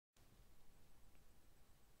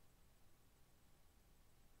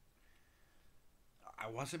I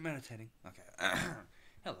wasn't meditating. Okay.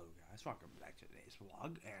 Hello, guys. Welcome back to today's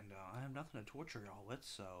vlog, and I have nothing to torture y'all with,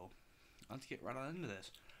 so let's get right on into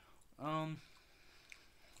this. Um,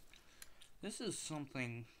 this is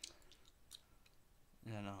something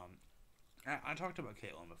that I talked about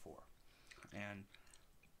Caitlin before, and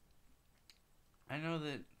I know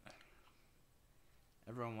that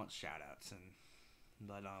everyone wants shout-outs,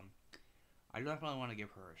 but I definitely want to give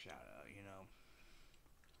her a shout-out, you know.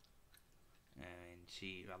 And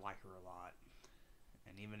I like her a lot,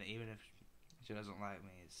 and even if she doesn't like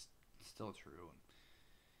me, it's still true.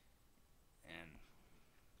 And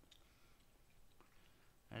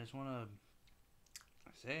I just want to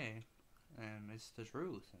say, and it's the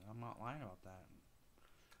truth, and I'm not lying about that.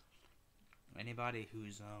 Anybody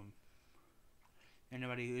who's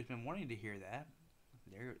been wanting to hear that,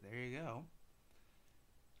 there you go.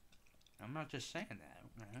 I'm not just saying that.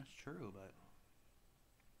 That's true, but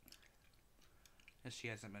she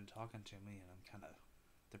hasn't been talking to me, and I'm kind of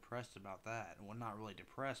depressed about that. Well, not really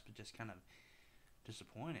depressed, but just kind of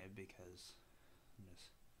disappointed because I'm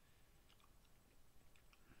just.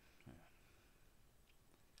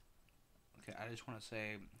 Okay, I just want to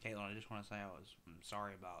say, Caitlin, I'm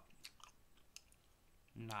sorry about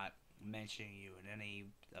not mentioning you in any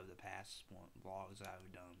of the past vlogs that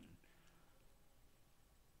I've done.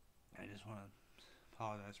 I just want to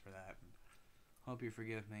apologize for that. And hope you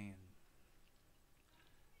forgive me. And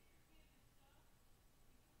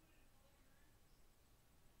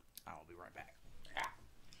I'll be right back.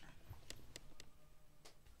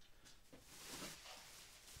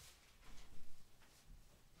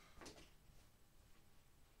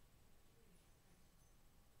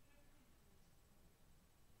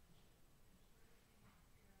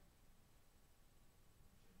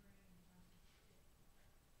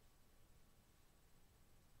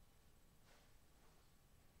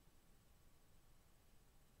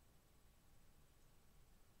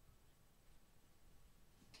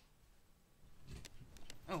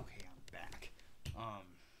 Okay, I'm back.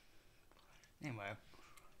 Anyway,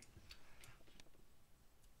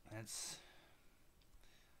 that's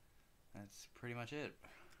pretty much it.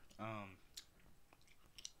 Um,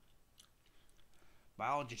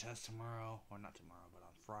 biology test tomorrow, or not tomorrow, but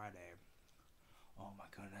on Friday. Oh my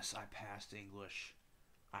goodness, I passed English.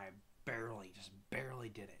 I just barely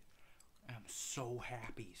did it. I'm so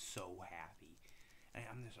happy, so happy. And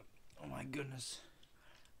I'm just, oh my goodness,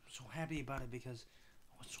 I'm so happy about it because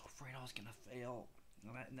I was so afraid I was gonna fail,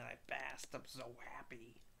 and then I passed. I'm so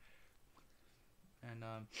happy. And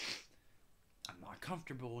I'm not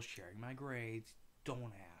comfortable sharing my grades.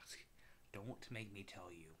 Don't ask. Don't make me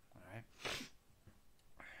tell you. All right.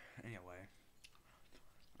 Anyway,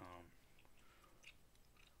 um,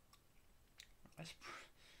 that's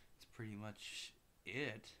pretty much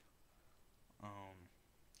it. Um,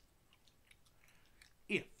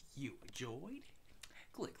 if you enjoyed,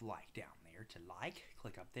 click like down there to like.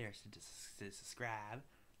 Click up there to subscribe.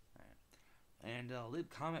 And leave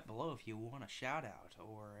a comment below if you want a shout out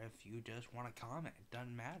or if you just want to comment. It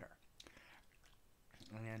doesn't matter.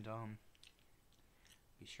 And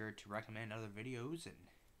be sure to recommend other videos and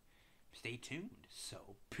stay tuned.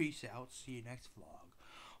 So peace out. See you next vlog.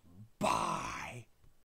 Bye.